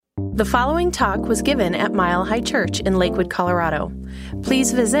The following talk was given at Mile High Church in Lakewood, Colorado.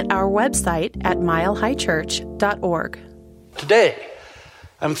 Please visit our website at milehighchurch.org. Today,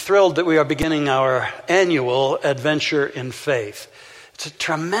 I'm thrilled that we are beginning our annual adventure in faith. It's a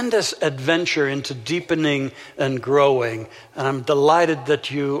tremendous adventure into deepening and growing, and I'm delighted that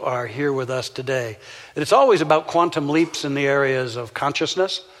you are here with us today. And it's always about quantum leaps in the areas of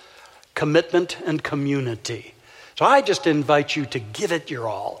consciousness, commitment, and community. So I just invite you to give it your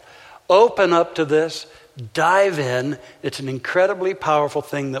all. Open up to this, dive in. It's an incredibly powerful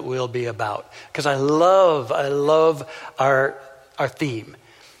thing that we'll be about. Because I love our theme.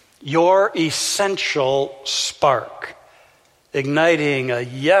 Your essential spark. Igniting a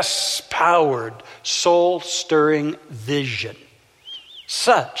yes-powered, soul-stirring vision.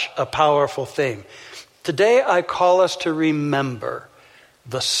 Such a powerful thing. Today I call us to remember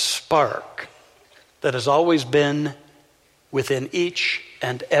the spark that has always been within each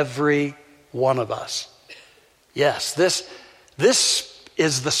and every one of us. Yes, this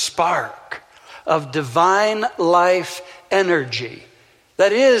is the spark of divine life energy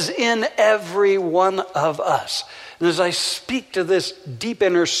that is in every one of us. And as I speak to this deep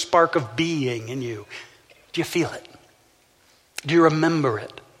inner spark of being in you, do you feel it? Do you remember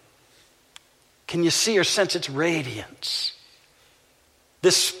it? Can you see or sense its radiance?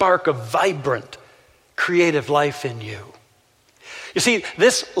 This spark of vibrant, creative life in you. You see,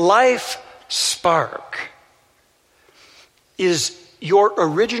 this life spark is your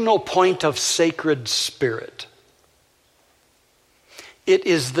original point of sacred spirit. It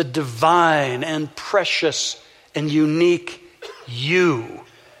is the divine and precious and unique you,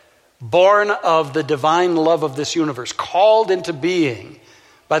 born of the divine love of this universe, called into being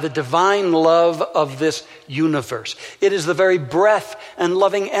by the divine love of this universe. It is the very breath and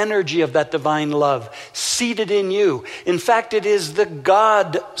loving energy of that divine love seated in you. In fact, it is the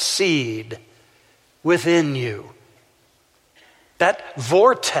God seed within you. That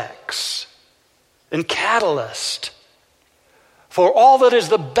vortex and catalyst for all that is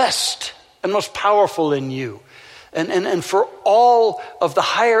the best and most powerful in you. And for all of the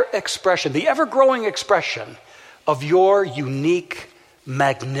higher expression, the ever-growing expression of your unique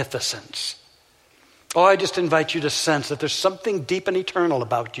magnificence. Oh, I just invite you to sense that there's something deep and eternal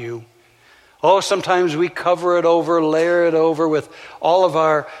about you. Oh, sometimes we cover it over, layer it over with all of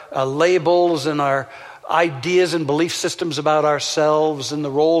our labels and our ideas and belief systems about ourselves and the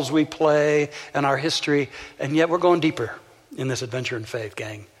roles we play and our history. And yet we're going deeper in this adventure in faith,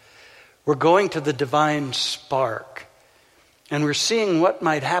 gang. We're going to the divine spark. And we're seeing what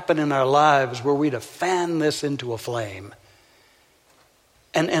might happen in our lives were we to fan this into a flame.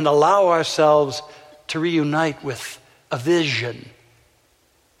 And allow ourselves to reunite with a vision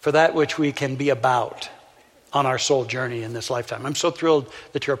for that which we can be about on our soul journey in this lifetime. I'm so thrilled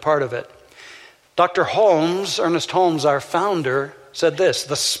that you're a part of it. Dr. Holmes, Ernest Holmes, our founder, said this: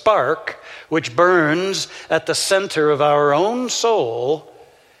 the spark which burns at the center of our own soul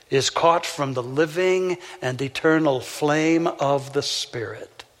is caught from the living and eternal flame of the Spirit.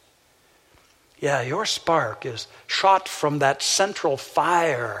 Yeah, your spark is shot from that central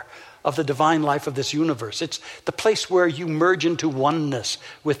fire of the divine life of this universe. It's the place where you merge into oneness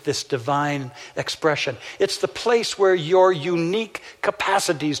with this divine expression. It's the place where your unique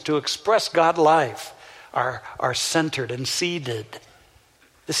capacities to express God life are centered and seated.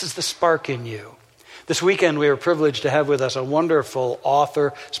 This is the spark in you. This weekend we were privileged to have with us a wonderful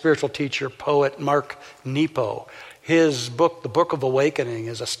author, spiritual teacher, poet, Mark Nepo. His book, The Book of Awakening,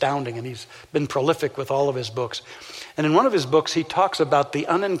 is astounding, and he's been prolific with all of his books. And in one of his books, he talks about the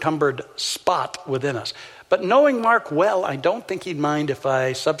unencumbered spot within us. But knowing Mark well, I don't think he'd mind if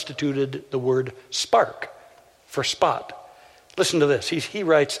I substituted the word spark for spot. Listen to this. He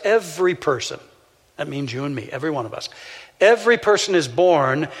writes, every person, that means you and me, every one of us, every person is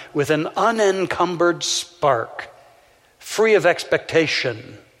born with an unencumbered spark, free of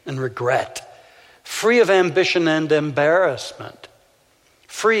expectation and regret, free of ambition and embarrassment,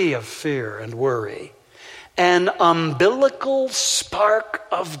 free of fear and worry, an umbilical spark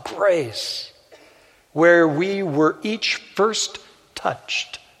of grace where we were each first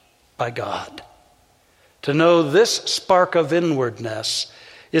touched by God. To know this spark of inwardness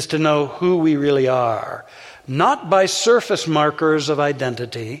is to know who we really are, not by surface markers of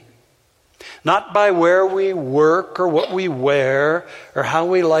identity, not by where we work or what we wear or how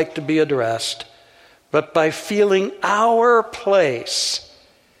we like to be addressed, but by feeling our place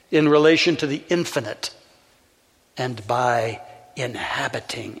in relation to the infinite and by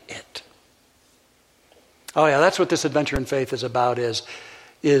inhabiting it. Oh yeah, that's what this adventure in faith is about,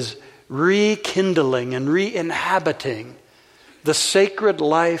 is rekindling and re-inhabiting the sacred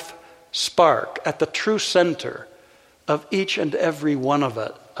life spark at the true center of each and every one of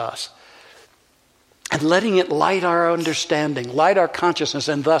us, and letting it light our understanding, light our consciousness,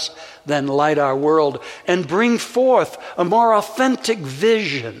 and thus then light our world, and bring forth a more authentic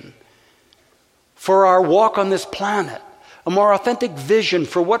vision for our walk on this planet, a more authentic vision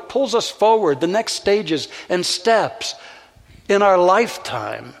for what pulls us forward, the next stages and steps in our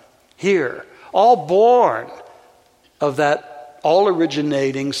lifetime here, all born of that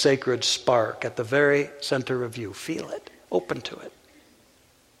all-originating sacred spark at the very center of you. Feel it. Open to it.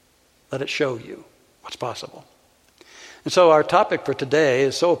 Let it show you what's possible. And so our topic for today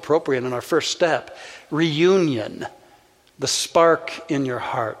is so appropriate in our first step: reunion, the spark in your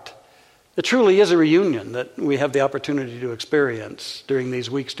heart. It truly is a reunion that we have the opportunity to experience during these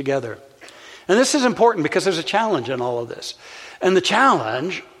weeks together. And this is important because there's a challenge in all of this. And the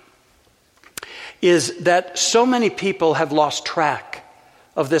challenge is that so many people have lost track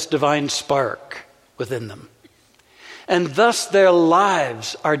of this divine spark within them. And thus their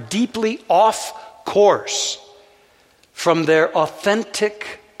lives are deeply off course from their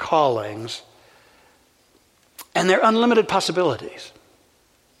authentic callings and their unlimited possibilities.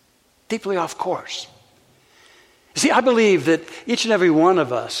 Deeply off course. See, I believe that each and every one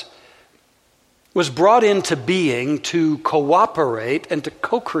of us was brought into being to cooperate and to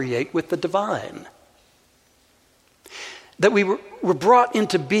co-create with the divine. That we were brought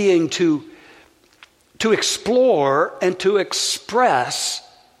into being to explore and to express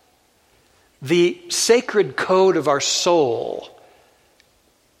the sacred code of our soul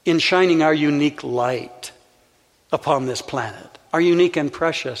in shining our unique light upon this planet, our unique and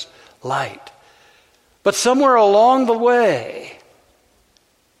precious light. But somewhere along the way,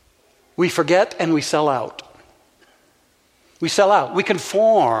 we forget and we sell out. We sell out. We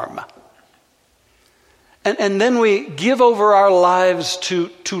conform. And then we give over our lives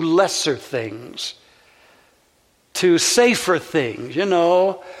to lesser things, to safer things,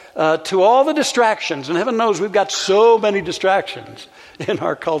 to all the distractions. And heaven knows we've got so many distractions in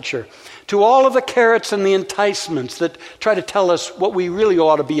our culture. To all of the carrots and the enticements that try to tell us what we really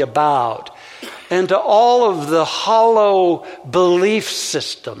ought to be about. And to all of the hollow belief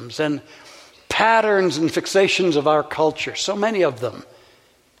systems and patterns and fixations of our culture. So many of them.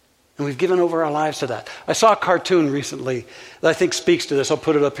 And we've given over our lives to that. I saw a cartoon recently that I think speaks to this. I'll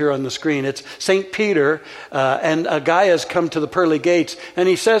put it up here on the screen. It's St. Peter, and a guy has come to the pearly gates, and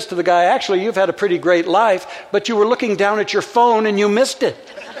he says to the guy, actually, you've had a pretty great life, but you were looking down at your phone and you missed it.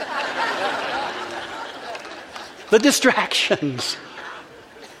 The distractions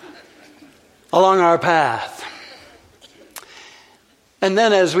along our path. And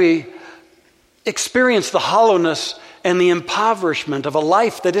then as we experience the hollowness and the impoverishment of a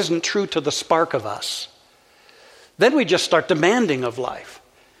life that isn't true to the spark of us, then we just start demanding of life.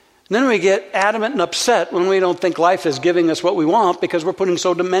 And then we get adamant and upset when we don't think life is giving us what we want because we're putting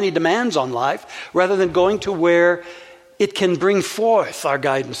so many demands on life rather than going to where it can bring forth our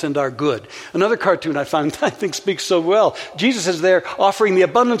guidance and our good. Another cartoon I found I think speaks so well. Jesus is there offering the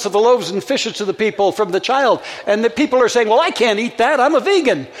abundance of the loaves and fishes to the people from the child. And the people are saying, well, I can't eat that. I'm a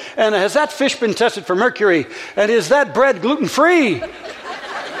vegan. And has that fish been tested for mercury? And is that bread gluten-free?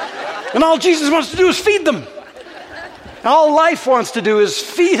 And all Jesus wants to do is feed them. And all life wants to do is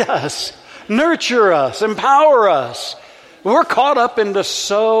feed us, nurture us, empower us. We're caught up into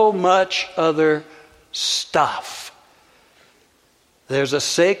so much other stuff. There's a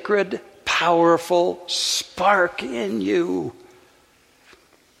sacred, powerful spark in you.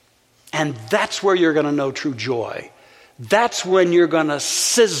 And that's where you're going to know true joy. That's when you're going to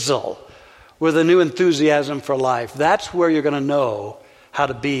sizzle with a new enthusiasm for life. That's where you're going to know how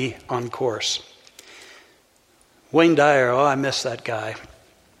to be on course. Wayne Dyer, I miss that guy.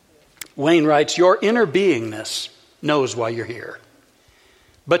 Wayne writes, your inner beingness knows why you're here.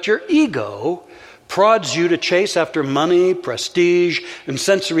 But your ego prods you to chase after money, prestige, and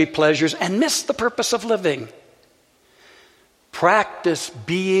sensory pleasures and miss the purpose of living. Practice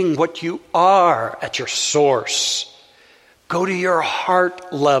being what you are at your source. Go to your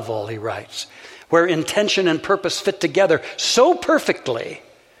heart level, he writes, where intention and purpose fit together so perfectly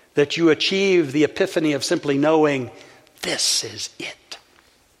that you achieve the epiphany of simply knowing this is it.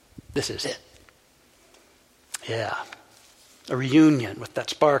 This is it. Yeah. A reunion with that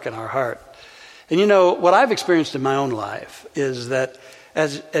spark in our heart. And what I've experienced in my own life is that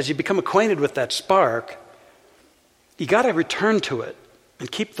as you become acquainted with that spark, you got to return to it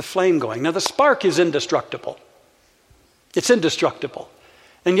and keep the flame going. Now, the spark is indestructible. It's indestructible.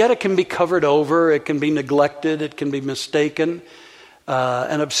 And yet it can be covered over, it can be neglected, it can be mistaken.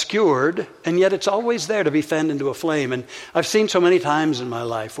 and obscured, and yet it's always there to be fanned into a flame. And I've seen so many times in my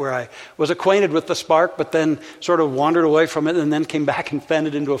life where I was acquainted with the spark, but then sort of wandered away from it and then came back and fanned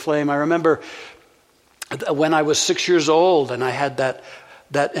it into a flame. I remember when I was 6 years old and I had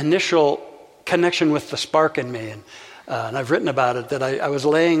that initial connection with the spark in me, and I've written about it, that I was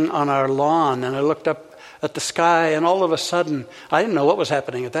laying on our lawn and I looked up at the sky, and all of a sudden, I didn't know what was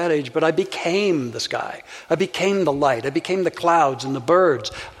happening at that age, but I became the sky. I became the light. I became the clouds and the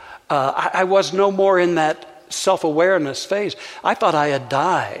birds. I was no more in that self-awareness phase. I thought I had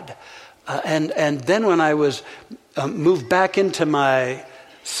died. And then when I was moved back into my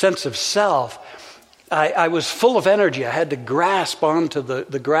sense of self, I was full of energy. I had to grasp onto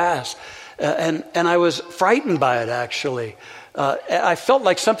the grass. And I was frightened by it, actually. I felt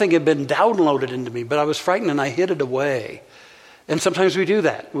like something had been downloaded into me, but I was frightened and I hid it away. And sometimes we do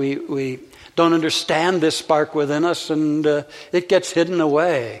that. We don't understand this spark within us, and it gets hidden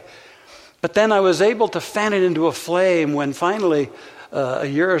away. But then I was able to fan it into a flame when finally, a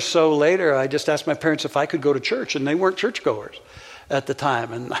year or so later, I just asked my parents if I could go to church, and they weren't churchgoers at the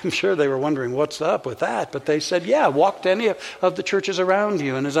time. And I'm sure they were wondering what's up with that. But they said, yeah, walk to any of the churches around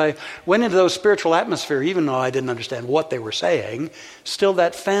you. And as I went into those spiritual atmosphere, even though I didn't understand what they were saying, still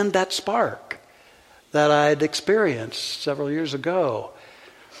that fanned that spark that I'd experienced several years ago.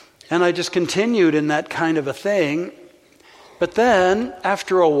 And I just continued in that kind of a thing. But then,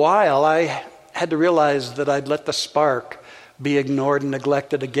 after a while, I had to realize that I'd let the spark be ignored and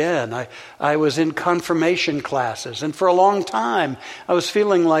neglected again. I was in confirmation classes, and for a long time I was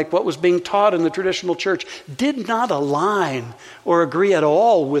feeling like what was being taught in the traditional church did not align or agree at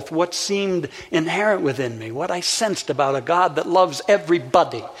all with what seemed inherent within me, what I sensed about a God that loves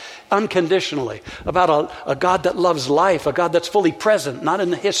everybody unconditionally, about a God that loves life, a God that's fully present, not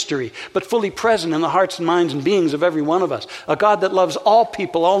in the history, but fully present in the hearts and minds and beings of every one of us, a God that loves all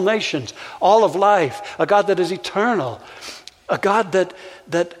people, all nations, all of life, a God that is eternal, a God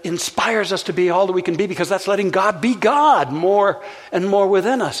that inspires us to be all that we can be, because that's letting God be God more and more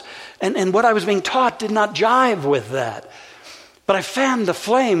within us. And what I was being taught did not jive with that. But I fanned the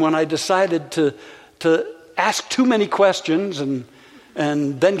flame when I decided to ask too many questions and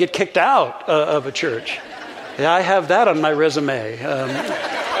then get kicked out of a church. Yeah, I have that on my resume.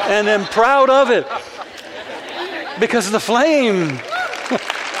 And am proud of it. Because the flame,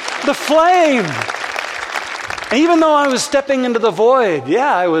 even though I was stepping into the void,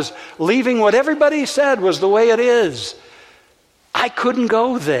 I was leaving what everybody said was the way it is. I couldn't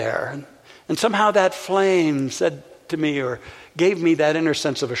go there. And somehow that flame said to me, or gave me that inner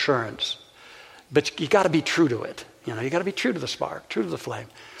sense of assurance. But you got to be true to it. You got to be true to the spark, true to the flame.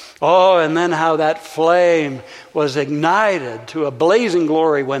 Oh, and then how that flame was ignited to a blazing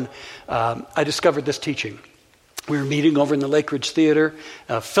glory when I discovered this teaching. We were meeting over in the Lake Ridge Theater,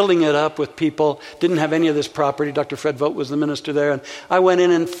 filling it up with people. Didn't have any of this property. Dr. Fred Vogt was the minister there. And I went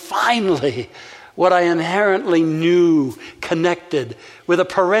in, and finally, what I inherently knew connected with a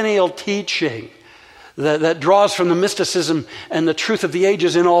perennial teaching that draws from the mysticism and the truth of the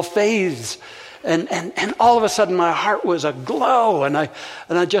ages in all faiths. And all of a sudden, my heart was aglow, and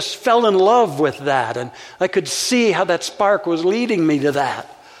I just fell in love with that. And I could see how that spark was leading me to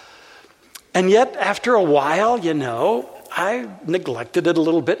that. And yet, after a while, I neglected it a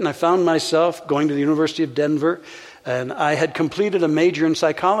little bit, and I found myself going to the University of Denver, and I had completed a major in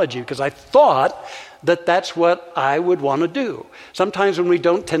psychology because I thought that that's what I would want to do. Sometimes when we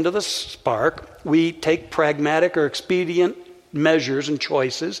don't tend to the spark, we take pragmatic or expedient measures and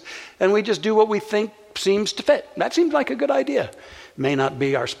choices, and we just do what we think seems to fit. That seems like a good idea. May not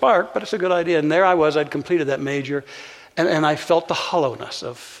be our spark, but it's a good idea. And there I was, I'd completed that major, and I felt the hollowness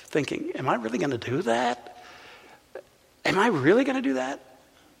of thinking, am I really going to do that? Am I really going to do that?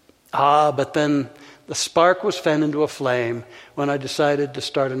 But then the spark was fanned into a flame when I decided to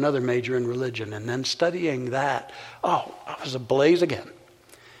start another major in religion. And then studying that, I was ablaze again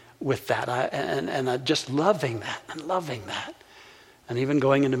with that. And just loving that. And even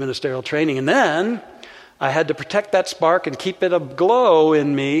going into ministerial training. And then I had to protect that spark and keep it aglow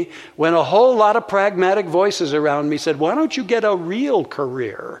in me when a whole lot of pragmatic voices around me said, why don't you get a real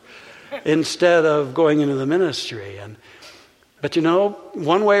career instead of going into the ministry? But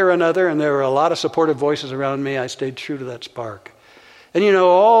one way or another, and there were a lot of supportive voices around me, I stayed true to that spark. And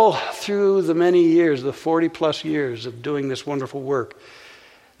all through the many years, the 40 plus years of doing this wonderful work,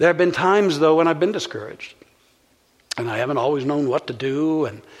 there have been times, though, when I've been discouraged. And I haven't always known what to do,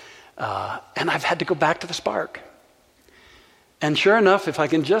 and I've had to go back to the spark. And sure enough, if I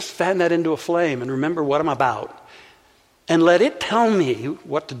can just fan that into a flame and remember what I'm about, and let it tell me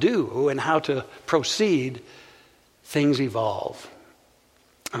what to do and how to proceed, things evolve.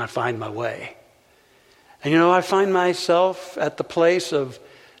 and I find my way. And I find myself at the place of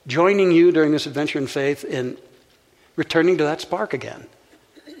joining you during this adventure in faith in returning to that spark again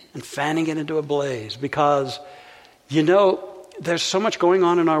and fanning it into a blaze, because there's so much going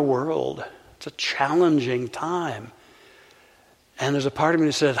on in our world. It's a challenging time. And there's a part of me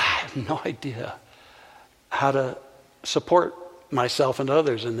that says, I have no idea how to support myself and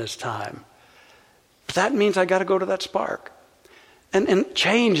others in this time. But that means I got to go to that spark. And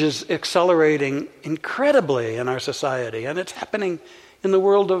change is accelerating incredibly in our society, and it's happening in the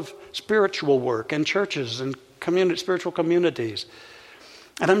world of spiritual work and churches and spiritual communities.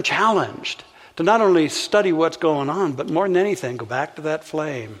 And I'm challenged to not only study what's going on, but more than anything, go back to that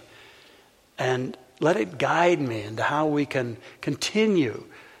flame and let it guide me into how we can continue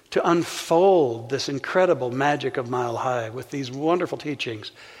to unfold this incredible magic of Mile High with these wonderful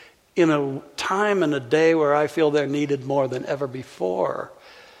teachings in a time and a day where I feel they're needed more than ever before,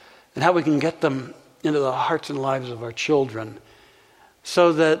 and how we can get them into the hearts and lives of our children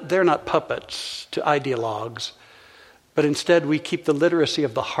so that they're not puppets to ideologues, but instead we keep the literacy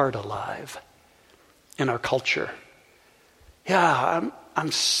of the heart alive in our culture. Yeah,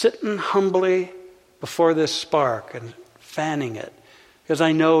 I'm sitting humbly before this spark and fanning it because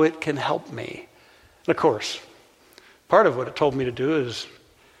I know it can help me. And of course, part of what it told me to do is,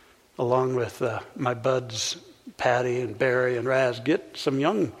 along with my buds, Patty and Barry and Raz, get some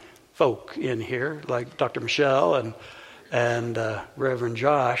young folk in here, like Dr. Michelle and Reverend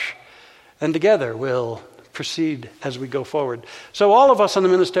Josh, and together we'll proceed as we go forward. So all of us on the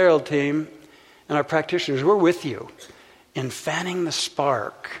ministerial team and our practitioners, we're with you in fanning the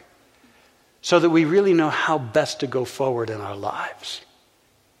spark so that we really know how best to go forward in our lives.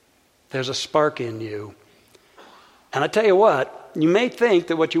 There's a spark in you. And I tell you what, you may think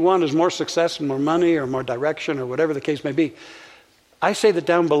that what you want is more success and more money or more direction or whatever the case may be. I say that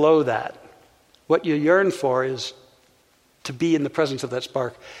down below that, what you yearn for is to be in the presence of that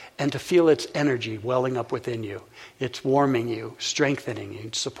spark and to feel its energy welling up within you. It's warming you, strengthening you,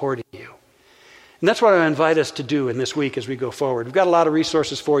 supporting you. And that's what I invite us to do in this week as we go forward. We've got a lot of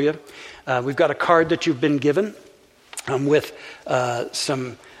resources for you. We've got a card that you've been given with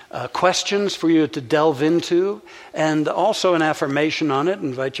some questions for you to delve into, and also an affirmation on it. I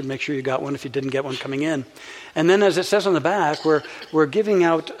invite you to make sure you got one if you didn't get one coming in. And then, as it says on the back, we're giving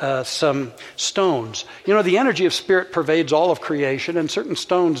out some stones. The energy of spirit pervades all of creation, and certain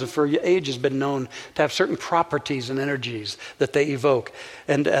stones for ages have been known to have certain properties and energies that they evoke.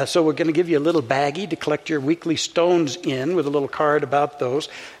 And so we're going to give you a little baggie to collect your weekly stones in with a little card about those.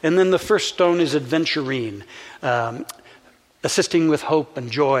 And then the first stone is Adventurine. Assisting with hope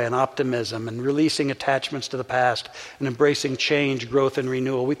and joy and optimism and releasing attachments to the past and embracing change, growth, and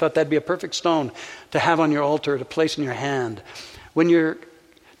renewal. We thought that'd be a perfect stone to have on your altar, to place in your hand when you're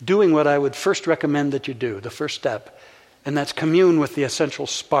doing what I would first recommend that you do, the first step, and that's commune with the essential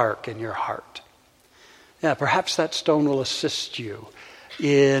spark in your heart. Yeah, perhaps that stone will assist you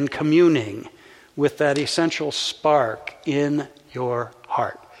in communing with that essential spark in your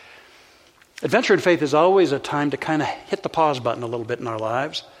heart. Adventure in faith is always a time to kind of hit the pause button a little bit in our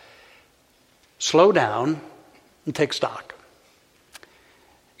lives, slow down, and take stock.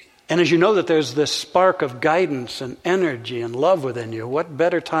 And as you know that there's this spark of guidance and energy and love within you, what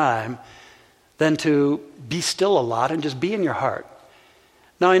better time than to be still a lot and just be in your heart.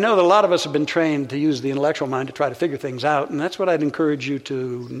 Now, I know that a lot of us have been trained to use the intellectual mind to try to figure things out, and that's what I'd encourage you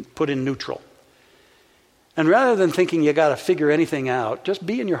to put in neutral. And rather than thinking you got to figure anything out, just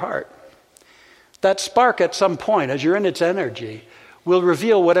be in your heart. That spark at some point, as you're in its energy, will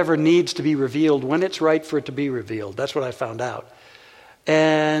reveal whatever needs to be revealed when it's right for it to be revealed. That's what I found out.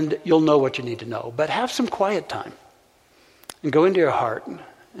 And you'll know what you need to know. But have some quiet time and go into your heart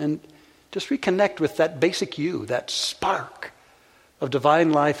and just reconnect with that basic you, that spark of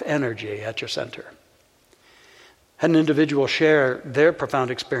divine life energy at your center. Had an individual share their profound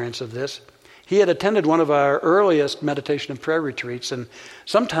experience of this. He had attended one of our earliest meditation and prayer retreats, and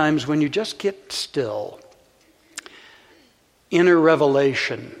sometimes when you just get still, inner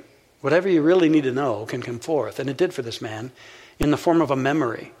revelation, whatever you really need to know can come forth. And it did for this man in the form of a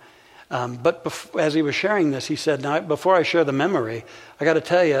memory. But as he was sharing this, he said, now, before I share the memory, I got to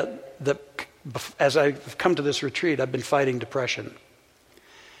tell you that as I've come to this retreat, I've been fighting depression.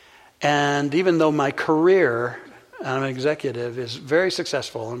 And even though my career, I'm an executive, is very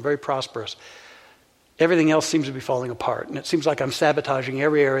successful and very prosperous, everything else seems to be falling apart. And it seems like I'm sabotaging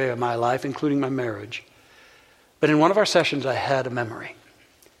every area of my life, including my marriage. But in one of our sessions, I had a memory.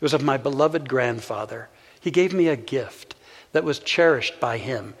 It was of my beloved grandfather. He gave me a gift that was cherished by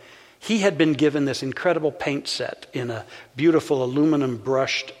him. he had been given this incredible paint set in a beautiful aluminum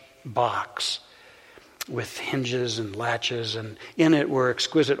brushed box with hinges and latches, and in it were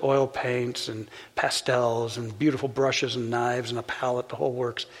exquisite oil paints and pastels and beautiful brushes and knives and a palette, the whole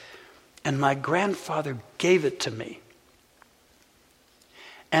works. And my grandfather gave it to me.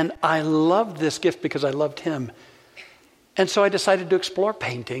 And I loved this gift because I loved him. And so I decided to explore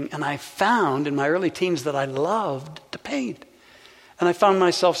painting, and I found in my early teens that I loved to paint. And I found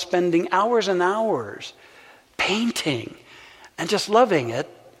myself spending hours and hours painting and just loving it.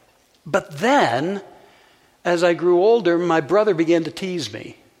 But then, as I grew older, my brother began to tease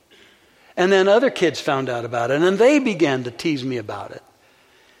me. And then other kids found out about it, and they began to tease me about it.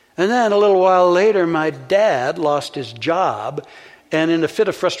 And then a little while later, my dad lost his job, and in a fit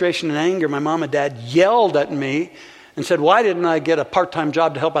of frustration and anger, my mom and dad yelled at me and said, why didn't I get a part-time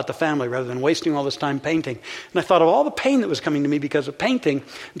job to help out the family rather than wasting all this time painting? And I thought of all the pain that was coming to me because of painting.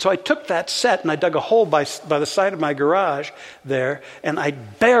 And so I took that set and I dug a hole by the side of my garage there, and I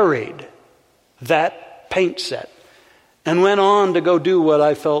buried that paint set and went on to go do what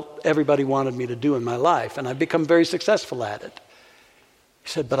I felt everybody wanted me to do in my life. And I've become very successful at it. He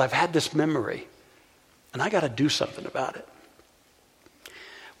said, but I've had this memory and I got to do something about it.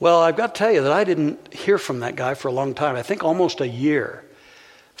 Well, I've got to tell you that I didn't hear from that guy for a long time. I think almost a year.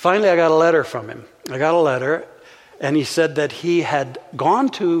 Finally, I got a letter from him. I got a letter, and he said that he had gone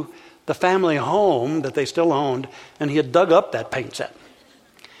to the family home that they still owned, and he had dug up that paint set.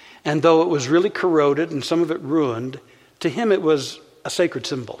 And though it was really corroded and some of it ruined, to him it was a sacred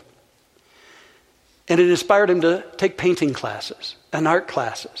symbol. And it inspired him to take painting classes and art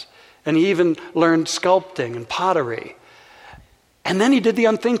classes. And he even learned sculpting and pottery. And then he did the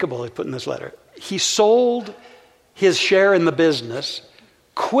unthinkable, he put in this letter. He sold his share in the business,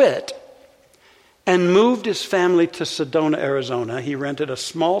 quit, and moved his family to Sedona, Arizona. He rented a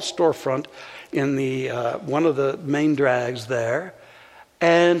small storefront in the one of the main drags there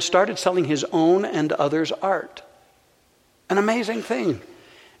and started selling his own and others' art. An amazing thing.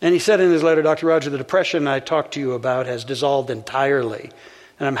 And he said in his letter, Dr. Roger, the depression I talked to you about has dissolved entirely.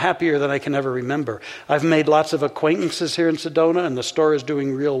 And I'm happier than I can ever remember. I've made lots of acquaintances here in Sedona, and the store is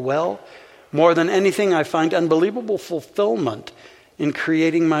doing real well. More than anything, I find unbelievable fulfillment in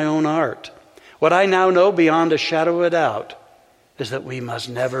creating my own art. What I now know beyond a shadow of a doubt is that we must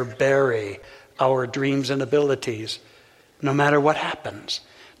never bury our dreams and abilities, no matter what happens,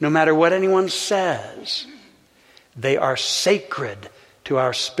 no matter what anyone says. They are sacred to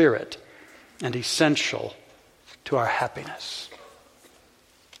our spirit and essential to our happiness.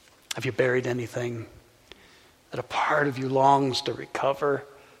 Have you buried anything that a part of you longs to recover?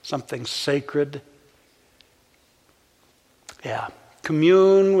 Something sacred? Yeah.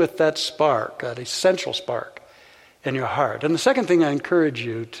 Commune with that spark, that essential spark in your heart. And the second thing I encourage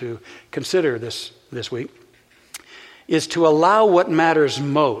you to consider this week is to allow what matters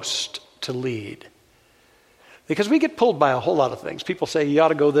most to lead. Because we get pulled by a whole lot of things. People say you ought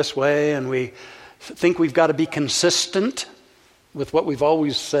to go this way, and we think we've got to be consistent with what we've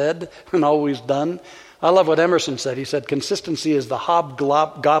always said and always done. I love what Emerson said. He said, consistency is the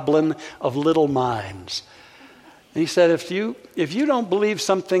hobgoblin of little minds. And he said, if you don't believe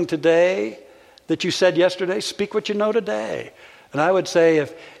something today that you said yesterday, speak what you know today. And I would say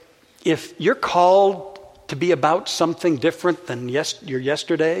if you're called to be about something different than your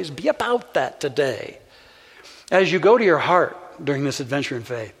yesterdays, be about that today. As you go to your heart during this adventure in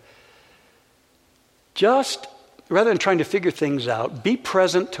faith, just rather than trying to figure things out, be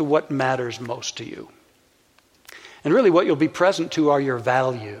present to what matters most to you. And really what you'll be present to are your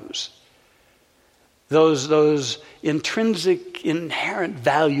values. Those intrinsic, inherent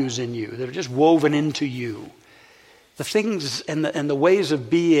values in you that are just woven into you. The things and the ways of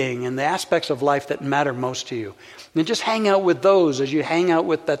being and the aspects of life that matter most to you. And just hang out with those as you hang out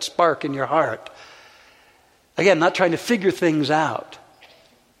with that spark in your heart. Again, not trying to figure things out,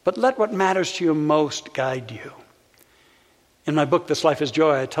 but let what matters to you most guide you. In my book, This Life is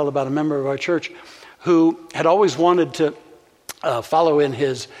Joy, I tell about a member of our church who had always wanted to follow in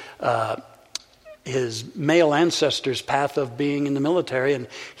his male ancestors' path of being in the military. And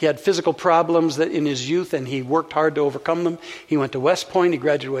he had physical problems that in his youth, and he worked hard to overcome them. He went to West Point. He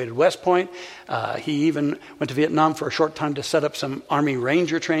graduated West Point. He even went to Vietnam for a short time to set up some Army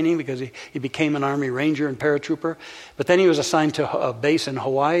Ranger training because he became an Army Ranger and paratrooper. But then he was assigned to a base in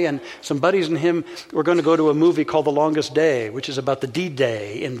Hawaii, and some buddies and him were going to go to a movie called The Longest Day, which is about the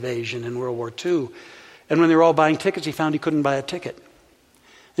D-Day invasion in World War II. And when they were all buying tickets, he found he couldn't buy a ticket.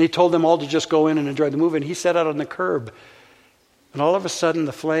 And he told them all to just go in and enjoy the movie. And he sat out on the curb. And all of a sudden,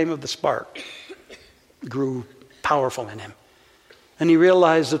 the flame of the spark grew powerful in him. And he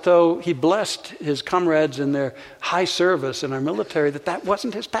realized that though he blessed his comrades in their high service in our military, that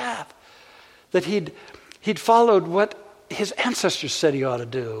wasn't his path. That he'd followed what his ancestors said he ought to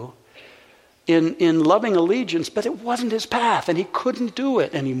do in loving allegiance, but it wasn't his path, and he couldn't do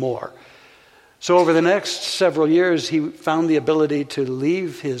it anymore. So over the next several years, he found the ability to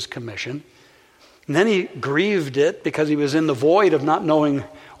leave his commission. And then he grieved it because he was in the void of not knowing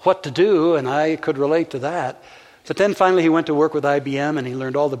what to do, and I could relate to that. But then finally he went to work with IBM, and he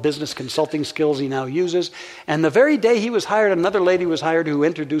learned all the business consulting skills he now uses. And the very day he was hired, another lady was hired who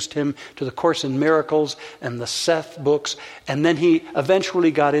introduced him to the Course in Miracles and the Seth books. And then he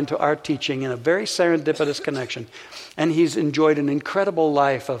eventually got into art teaching in a very serendipitous connection. And he's enjoyed an incredible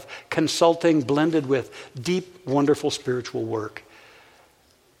life of consulting blended with deep, wonderful spiritual work.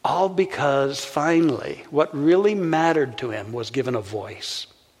 All because finally what really mattered to him was given a voice.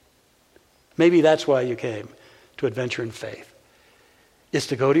 Maybe that's why you came to Adventure in Faith, is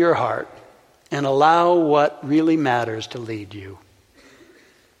to go to your heart and allow what really matters to lead you.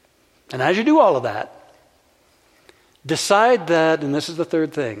 And as you do all of that, decide that, and this is the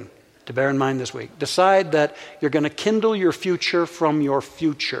third thing to bear in mind this week, decide that you're going to kindle your future from your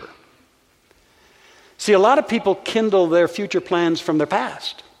future. See, a lot of people kindle their future plans from their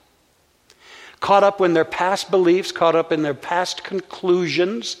past. Caught up in their past beliefs, caught up in their past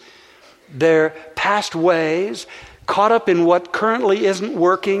conclusions, their past ways, caught up in what currently isn't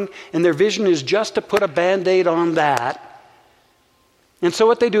working, and their vision is just to put a Band-Aid on that. And so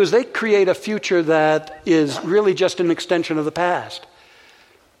what they do is they create a future that is really just an extension of the past.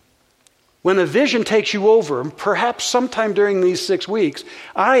 When a vision takes you over, perhaps sometime during these 6 weeks,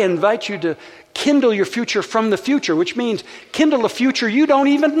 I invite you to kindle your future from the future, which means kindle a future you don't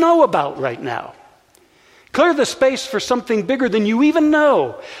even know about right now. Clear the space for something bigger than you even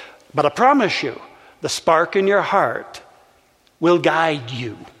know. But I promise you, the spark in your heart will guide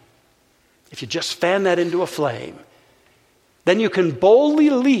you. If you just fan that into a flame, then you can boldly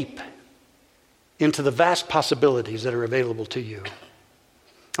leap into the vast possibilities that are available to you.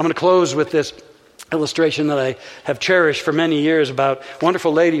 I'm going to close with this illustration that I have cherished for many years about a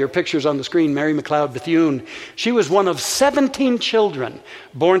wonderful lady. Her picture's on the screen, Mary McLeod Bethune. She was one of 17 children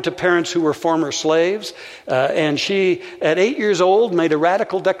born to parents who were former slaves. And she, at 8 years old, made a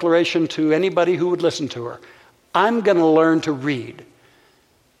radical declaration to anybody who would listen to her. I'm going to learn to read.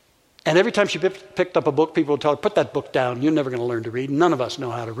 And every time she picked up a book, people would tell her, put that book down. You're never going to learn to read. None of us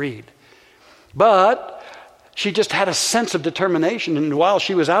know how to read. But she just had a sense of determination, and while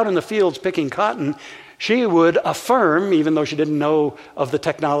she was out in the fields picking cotton, she would affirm, even though she didn't know of the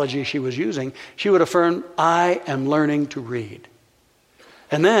technology she was using, she would affirm, I am learning to read.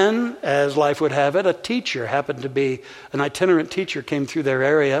 And then, as life would have it, a teacher, happened to be an itinerant teacher, came through their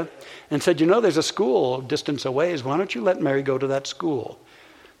area and said, there's a school a distance away. Why don't you let Mary go to that school?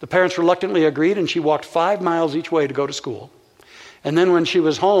 The parents reluctantly agreed, and she walked 5 miles each way to go to school. And then when she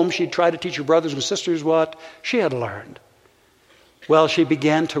was home, she'd try to teach her brothers and sisters what she had learned. Well, she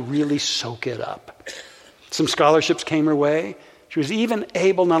began to really soak it up. Some scholarships came her way. She was even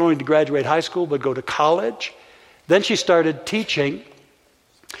able not only to graduate high school, but go to college. Then she started teaching.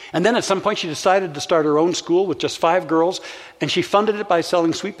 And then at some point she decided to start her own school with just 5 girls, and she funded it by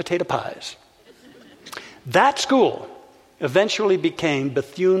selling sweet potato pies. That school eventually became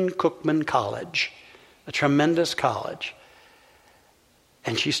Bethune-Cookman College, a tremendous college.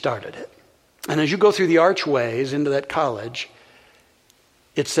 And she started it. And as you go through the archways into that college,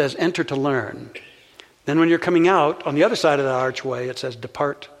 it says, enter to learn. Then when you're coming out, on the other side of the archway, it says,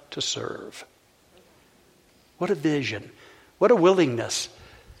 depart to serve. What a vision. What a willingness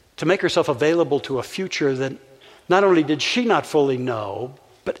to make herself available to a future that not only did she not fully know,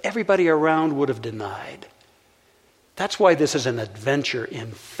 but everybody around would have denied. That's why this is an adventure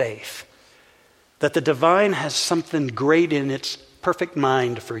in faith. That the divine has something great in its perfect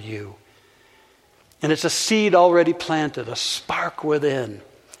mind for you. And it's a seed already planted, a spark within.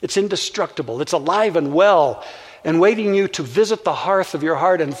 It's indestructible. It's alive and well and waiting you to visit the hearth of your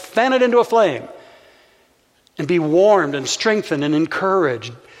heart and fan it into a flame and be warmed and strengthened and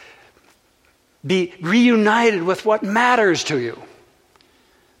encouraged. Be reunited with what matters to you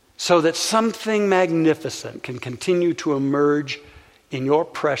so that something magnificent can continue to emerge in your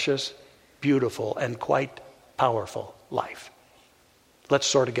precious, beautiful, and quite powerful life. Let's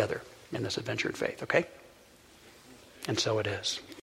soar together in this adventure in faith, okay? And so it is.